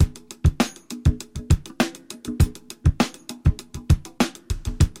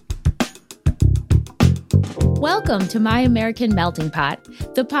Welcome to My American Melting Pot,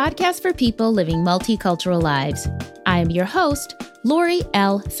 the podcast for people living multicultural lives. I am your host, Lori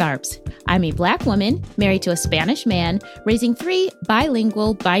L. Tharps. I'm a Black woman married to a Spanish man, raising 3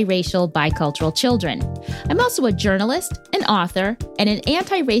 bilingual, biracial, bicultural children. I'm also a journalist, an author, and an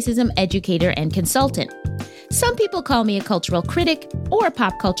anti-racism educator and consultant. Some people call me a cultural critic or a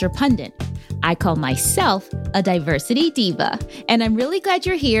pop culture pundit. I call myself a diversity diva, and I'm really glad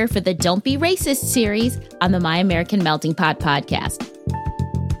you're here for the Don't Be Racist series on the My American Melting Pot podcast.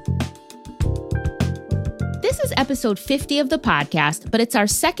 This is episode 50 of the podcast, but it's our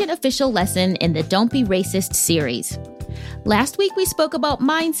second official lesson in the Don't Be Racist series. Last week, we spoke about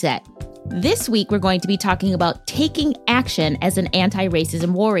mindset. This week, we're going to be talking about taking action as an anti-racism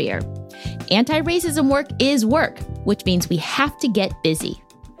warrior. Anti-racism work is work, which means we have to get busy.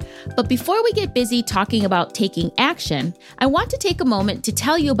 But before we get busy talking about taking action, I want to take a moment to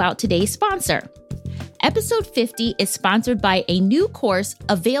tell you about today's sponsor. Episode 50 is sponsored by a new course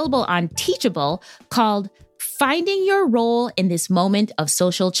available on Teachable called Finding Your Role in This Moment of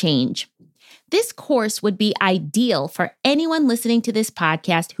Social Change. This course would be ideal for anyone listening to this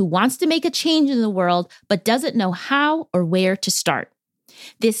podcast who wants to make a change in the world but doesn't know how or where to start.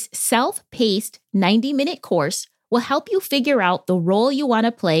 This self-paced 90-minute course will help you figure out the role you want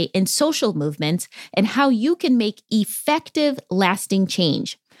to play in social movements and how you can make effective, lasting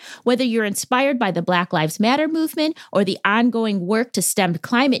change. Whether you're inspired by the Black Lives Matter movement or the ongoing work to stem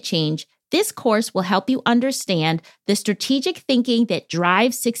climate change, this course will help you understand the strategic thinking that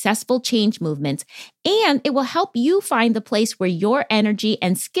drives successful change movements, and it will help you find the place where your energy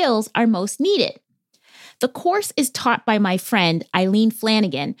and skills are most needed. The course is taught by my friend, Eileen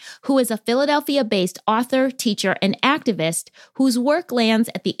Flanagan, who is a Philadelphia-based author, teacher, and activist whose work lands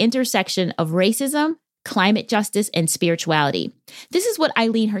at the intersection of racism, climate justice, and spirituality. This is what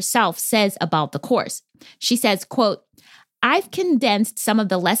Eileen herself says about the course. She says, quote, "I've condensed some of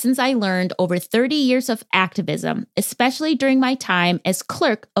the lessons I learned over 30 years of activism, especially during my time as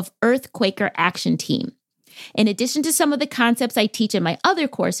clerk of Earthquaker Action Team. In addition to some of the concepts I teach in my other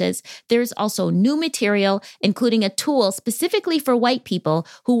courses, there's also new material, including a tool specifically for white people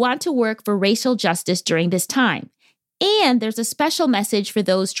who want to work for racial justice during this time. And there's a special message for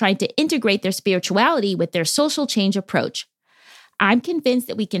those trying to integrate their spirituality with their social change approach. I'm convinced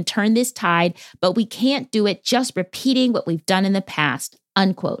that we can turn this tide, but we can't do it just repeating what we've done in the past,"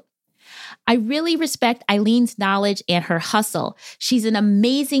 unquote. I really respect Eileen's knowledge and her hustle. She's an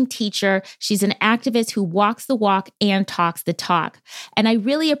amazing teacher. She's an activist who walks the walk and talks the talk. And I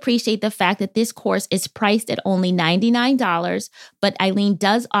really appreciate the fact that this course is priced at only $99, but Eileen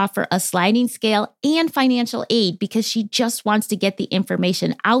does offer a sliding scale and financial aid because she just wants to get the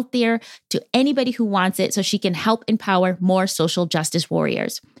information out there to anybody who wants it so she can help empower more social justice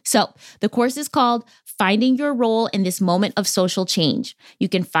warriors. So the course is called Finding Your Role in This Moment of Social Change. You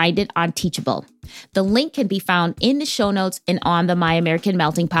can find it on Teachable. The link can be found in the show notes and on the My American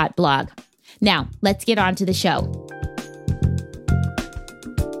Melting Pot blog. Now, let's get on to the show.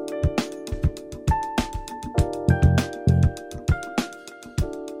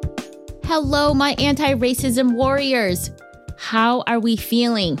 Hello, my anti-racism warriors. How are we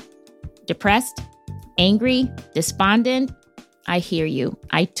feeling? Depressed? Angry? Despondent? I hear you.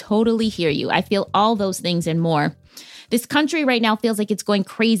 I totally hear you. I feel all those things and more. This country right now feels like it's going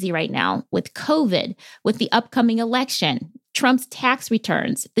crazy right now with COVID, with the upcoming election, Trump's tax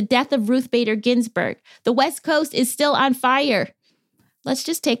returns, the death of Ruth Bader Ginsburg. The West Coast is still on fire. Let's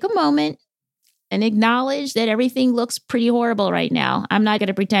just take a moment and acknowledge that everything looks pretty horrible right now. I'm not going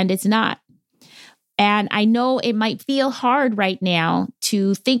to pretend it's not. And I know it might feel hard right now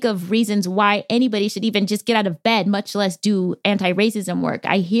to think of reasons why anybody should even just get out of bed, much less do anti-racism work.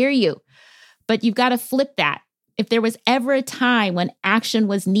 I hear you, but you've got to flip that. If there was ever a time when action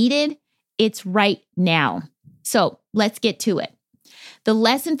was needed, it's right now. So let's get to it. The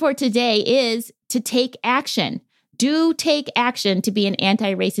lesson for today is to take action. Do take action to be an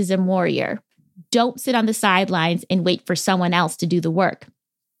anti-racism warrior. Don't sit on the sidelines and wait for someone else to do the work.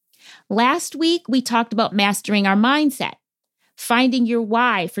 Last week, we talked about mastering our mindset, finding your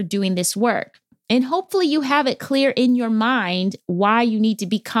why for doing this work. And hopefully you have it clear in your mind why you need to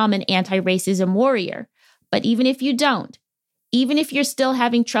become an anti-racism warrior. But even if you don't, even if you're still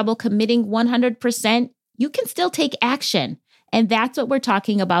having trouble committing 100%, you can still take action. And that's what we're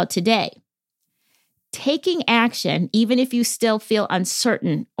talking about today. Taking action, even if you still feel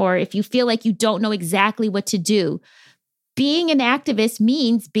uncertain or if you feel like you don't know exactly what to do, being an activist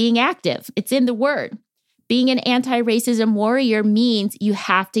means being active. It's in the word. Being an anti-racism warrior means you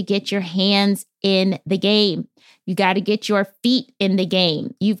have to get your hands in the game. You got to get your feet in the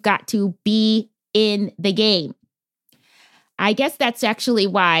game. You've got to be in the game. I guess that's actually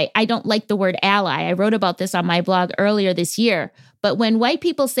why I don't like the word ally. I wrote about this on my blog earlier this year. But when white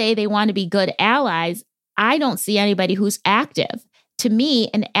people say they want to be good allies, I don't see anybody who's active. To me,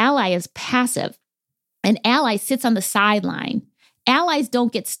 an ally is passive. An ally sits on the sideline. Allies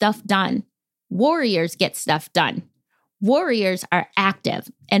don't get stuff done. Warriors get stuff done. Warriors are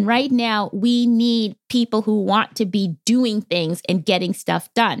active. And right now, we need people who want to be doing things and getting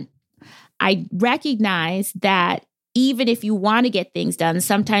stuff done. I recognize that even if you want to get things done,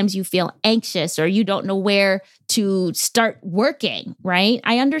 sometimes you feel anxious or you don't know where to start working, right?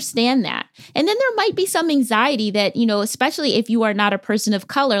 I understand that. And then there might be some anxiety that, especially if you are not a person of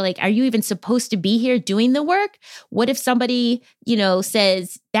color, like, are you even supposed to be here doing the work? What if somebody,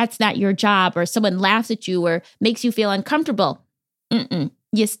 says that's not your job, or someone laughs at you or makes you feel uncomfortable?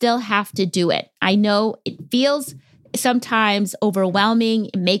 You still have to do it. I know it feels sometimes overwhelming.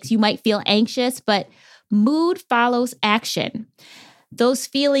 You might feel anxious, but mood follows action. Those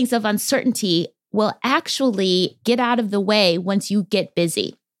feelings of uncertainty will actually get out of the way once you get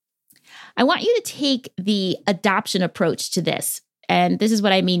busy. I want you to take the adoption approach to this. And this is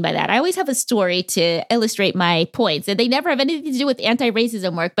what I mean by that. I always have a story to illustrate my points, and they never have anything to do with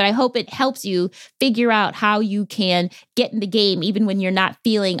anti-racism work, but I hope it helps you figure out how you can get in the game even when you're not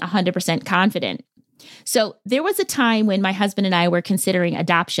feeling 100% confident. So there was a time when my husband and I were considering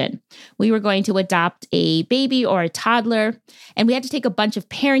adoption. We were going to adopt a baby or a toddler, and we had to take a bunch of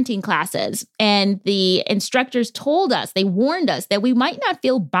parenting classes. And the instructors they warned us that we might not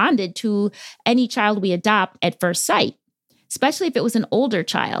feel bonded to any child we adopt at first sight, especially if it was an older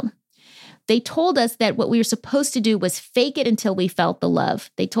child. They told us that what we were supposed to do was fake it until we felt the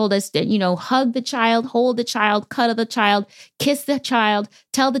love. They told us that, hug the child, hold the child, cuddle the child, kiss the child,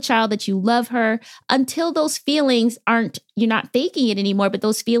 tell the child that you love her until those feelings you're not faking it anymore, but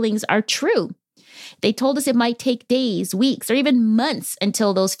those feelings are true. They told us it might take days, weeks, or even months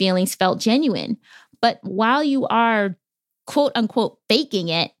until those feelings felt genuine. But while you are, quote unquote, faking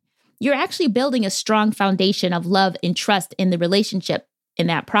it, you're actually building a strong foundation of love and trust in the relationship in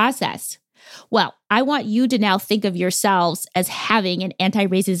that process. Well, I want you to now think of yourselves as having an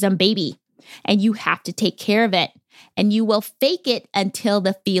anti-racism baby, and you have to take care of it, and you will fake it until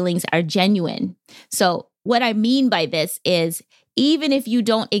the feelings are genuine. So what I mean by this is, even if you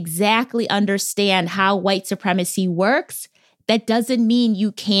don't exactly understand how white supremacy works, that doesn't mean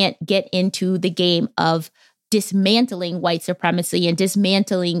you can't get into the game of dismantling white supremacy and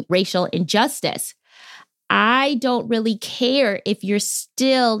dismantling racial injustice. I don't really care if you're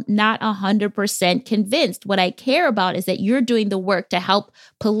still not 100% convinced. What I care about is that you're doing the work to help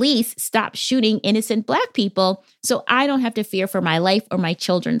police stop shooting innocent Black people so I don't have to fear for my life or my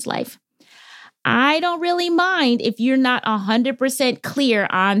children's life. I don't really mind if you're not 100% clear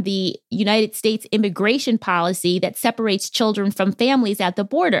on the United States immigration policy that separates children from families at the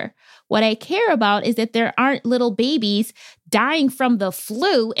border. What I care about is that there aren't little babies dying from the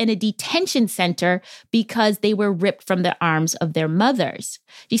flu in a detention center because they were ripped from the arms of their mothers.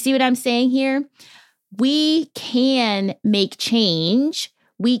 Do you see what I'm saying here? We can make change.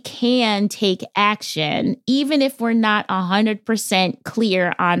 We can take action, even if we're not 100%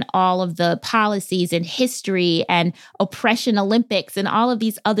 clear on all of the policies and history and oppression Olympics and all of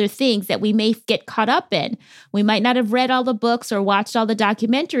these other things that we may get caught up in. We might not have read all the books or watched all the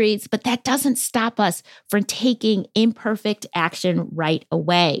documentaries, but that doesn't stop us from taking imperfect action right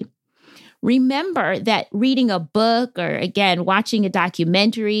away. Remember that reading a book or, again, watching a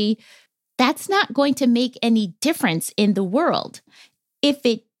documentary, that's not going to make any difference in the world. If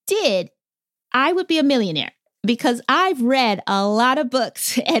it did, I would be a millionaire because I've read a lot of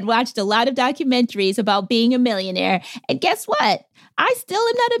books and watched a lot of documentaries about being a millionaire. And guess what? I still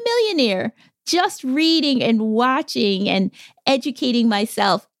am not a millionaire. Just reading and watching and educating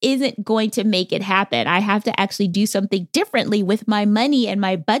myself isn't going to make it happen. I have to actually do something differently with my money and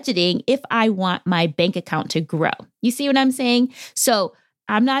my budgeting if I want my bank account to grow. You see what I'm saying? So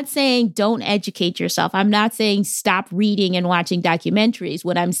I'm not saying don't educate yourself. I'm not saying stop reading and watching documentaries.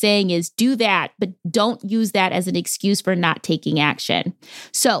 What I'm saying is do that, but don't use that as an excuse for not taking action.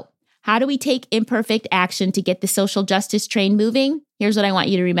 So how do we take imperfect action to get the social justice train moving? Here's what I want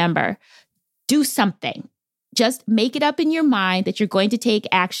you to remember. Do something. Just make it up in your mind that you're going to take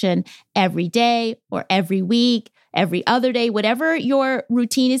action every day or every week, every other day, whatever your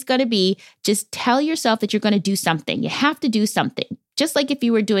routine is going to be. Just tell yourself that you're going to do something. You have to do something. Just like if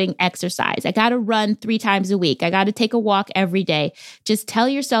you were doing exercise, I got to run 3 times a week. I got to take a walk every day. Just tell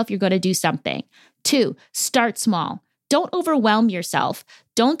yourself you're going to do something. 2, start small. Don't overwhelm yourself.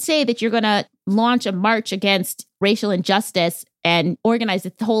 Don't say that you're going to launch a march against racial injustice and organize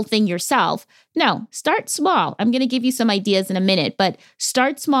the whole thing yourself. No, start small. I'm going to give you some ideas in a minute, but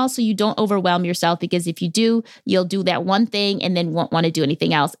start small so you don't overwhelm yourself, because if you do, you'll do that one thing and then won't want to do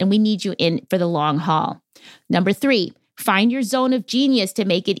anything else. And we need you in for the long haul. Number 3, find your zone of genius to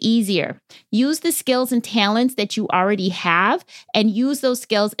make it easier. Use the skills and talents that you already have and use those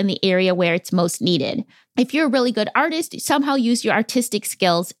skills in the area where it's most needed. If you're a really good artist, somehow use your artistic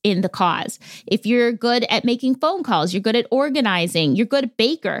skills in the cause. If you're good at making phone calls, you're good at organizing, you're good at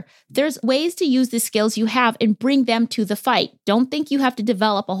baker, there's ways to use the skills you have and bring them to the fight. Don't think you have to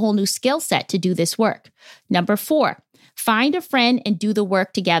develop a whole new skill set to do this work. Number 4, find a friend and do the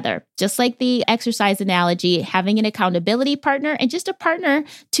work together. Just like the exercise analogy, having an accountability partner and just a partner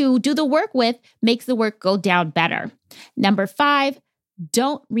to do the work with makes the work go down better. Number 5,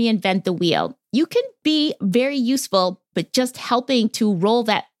 don't reinvent the wheel. You can be very useful, but just helping to roll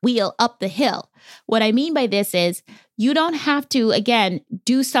that wheel up the hill. What I mean by this is you don't have to, again,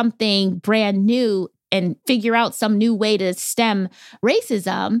 do something brand new and figure out some new way to stem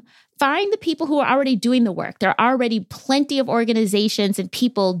racism. Find the people who are already doing the work. There are already plenty of organizations and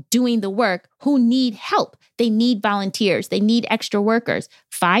people doing the work who need help. They need volunteers. They need extra workers.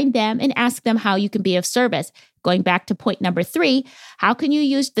 Find them and ask them how you can be of service. Going back to point number 3, how can you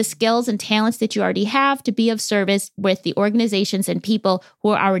use the skills and talents that you already have to be of service with the organizations and people who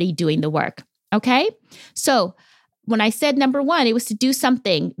are already doing the work? Okay? So when I said number 1, it was to do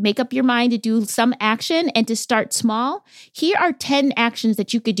something, make up your mind to do some action and to start small. Here are 10 actions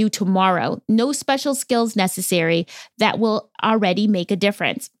that you could do tomorrow. No special skills necessary that will already make a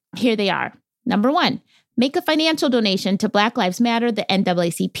difference. Here they are. Number 1, make a financial donation to Black Lives Matter, the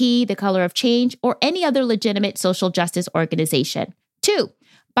NAACP, the Color of Change, or any other legitimate social justice organization. 2,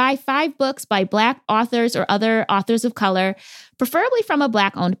 buy 5 books by Black authors or other authors of color, preferably from a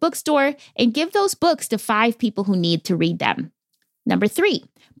Black-owned bookstore, and give those books to 5 people who need to read them. Number 3,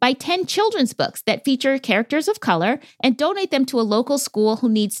 buy 10 children's books that feature characters of color and donate them to a local school who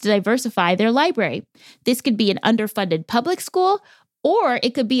needs to diversify their library. This could be an underfunded public school, or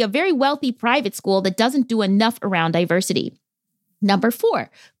it could be a very wealthy private school that doesn't do enough around diversity. Number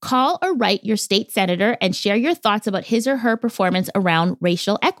 4, call or write your state senator and share your thoughts about his or her performance around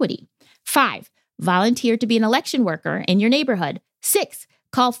racial equity. 5, volunteer to be an election worker in your neighborhood. 6,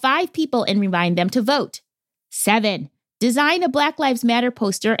 call 5 people and remind them to vote. 7, design a Black Lives Matter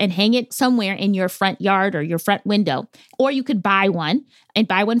poster and hang it somewhere in your front yard or your front window. Or you could buy one and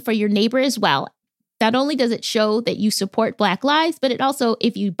buy one for your neighbor as well. Not only does it show that you support Black lives, but it also,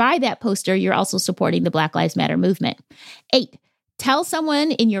 if you buy that poster, you're also supporting the Black Lives Matter movement. 8, tell someone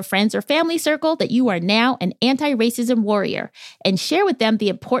in your friends or family circle that you are now an anti-racism warrior and share with them the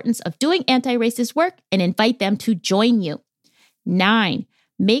importance of doing anti-racist work and invite them to join you. 9,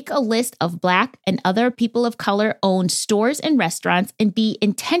 make a list of Black and other people of color owned stores and restaurants and be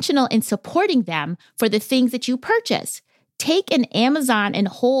intentional in supporting them for the things that you purchase. Take an Amazon and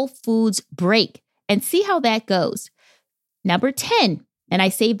Whole Foods break and see how that goes. Number 10, and I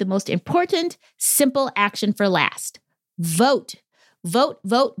saved the most important, simple action for last. Vote. Vote,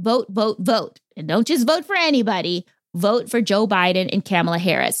 vote, vote, vote, vote. And don't just vote for anybody. Vote for Joe Biden and Kamala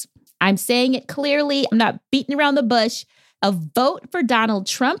Harris. I'm saying it clearly. I'm not beating around the bush. A vote for Donald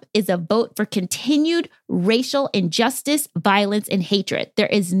Trump is a vote for continued racial injustice, violence, and hatred. There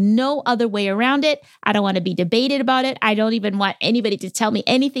is no other way around it. I don't want to be debated about it. I don't even want anybody to tell me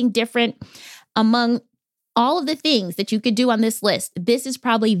anything different. Among all of the things that you could do on this list, this is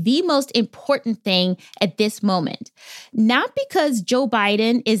probably the most important thing at this moment. Not because Joe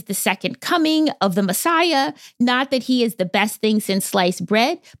Biden is the second coming of the Messiah, not that he is the best thing since sliced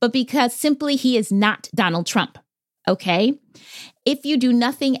bread, but because simply he is not Donald Trump. Okay? If you do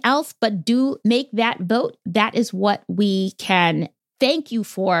nothing else but do make that vote, that is what we can thank you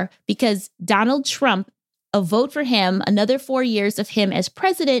for, because Donald Trump, a vote for him, another 4 years of him as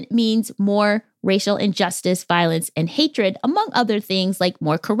president, means more racial injustice, violence, and hatred, among other things like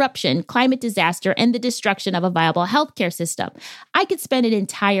more corruption, climate disaster, and the destruction of a viable healthcare system. I could spend an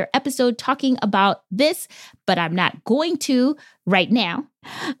entire episode talking about this, but I'm not going to right now.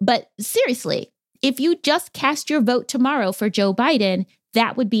 But seriously, if you just cast your vote tomorrow for Joe Biden,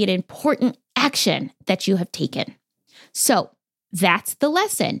 that would be an important action that you have taken. So that's the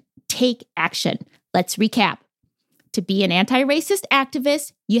lesson. Take action. Let's recap. To be an anti-racist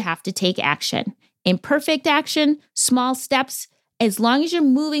activist, you have to take action. Imperfect action, small steps. As long as you're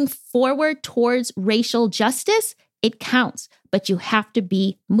moving forward towards racial justice, it counts, but you have to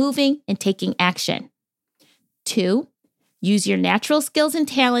be moving and taking action. 2, use your natural skills and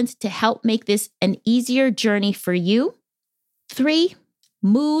talents to help make this an easier journey for you. 3,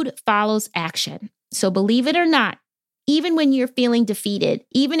 mood follows action. So believe it or not, Even when you're feeling defeated,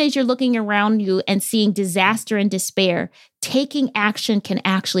 even as you're looking around you and seeing disaster and despair, taking action can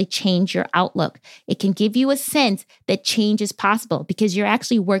actually change your outlook. It can give you a sense that change is possible because you're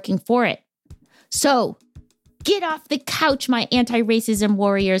actually working for it. So get off the couch, my anti-racism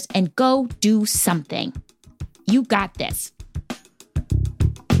warriors, and go do something. You got this.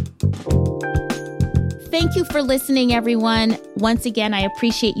 Thank you for listening, everyone. Once again, I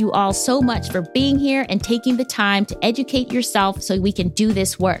appreciate you all so much for being here and taking the time to educate yourself so we can do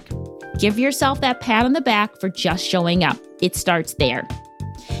this work. Give yourself that pat on the back for just showing up. It starts there.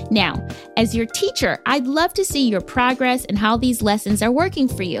 Now, as your teacher, I'd love to see your progress and how these lessons are working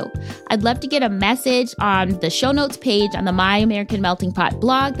for you. I'd love to get a message on the show notes page on the My American Melting Pot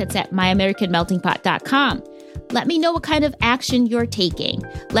blog. That's at myamericanmeltingpot.com. Let me know what kind of action you're taking.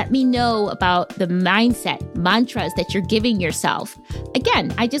 Let me know about the mindset, mantras that you're giving yourself.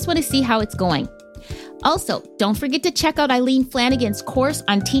 Again, I just want to see how it's going. Also, don't forget to check out Eileen Flanagan's course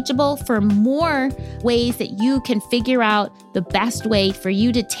on Teachable for more ways that you can figure out the best way for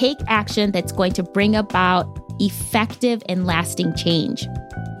you to take action that's going to bring about effective and lasting change.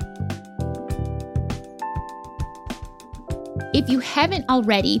 If you haven't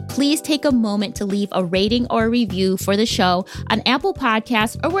already, please take a moment to leave a rating or a review for the show on Apple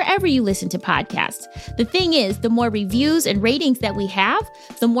Podcasts or wherever you listen to podcasts. The thing is, the more reviews and ratings that we have,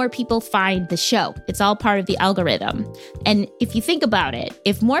 the more people find the show. It's all part of the algorithm. And if you think about it,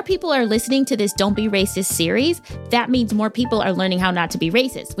 if more people are listening to this Don't Be Racist series, that means more people are learning how not to be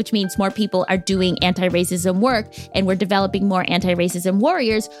racist, which means more people are doing anti-racism work, and we're developing more anti-racism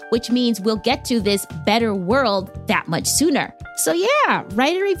warriors, which means we'll get to this better world that much sooner. So yeah,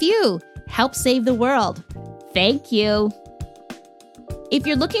 write a review. Help save the world. Thank you. If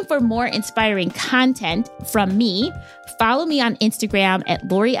you're looking for more inspiring content from me, follow me on Instagram at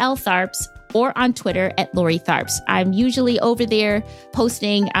Lori L. Tharps or on Twitter at Lori Tharps. I'm usually over there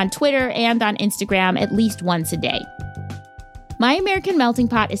posting on Twitter and on Instagram at least once a day. My American Melting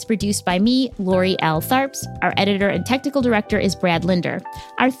Pot is produced by me, Lori L. Tharps. Our editor and technical director is Brad Linder.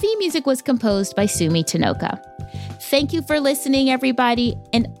 Our theme music was composed by Sumi Tanoka. Thank you for listening, everybody,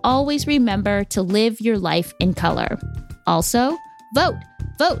 and always remember to live your life in color. Also, vote,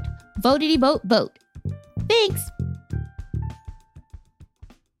 vote, votity vote, vote. Thanks.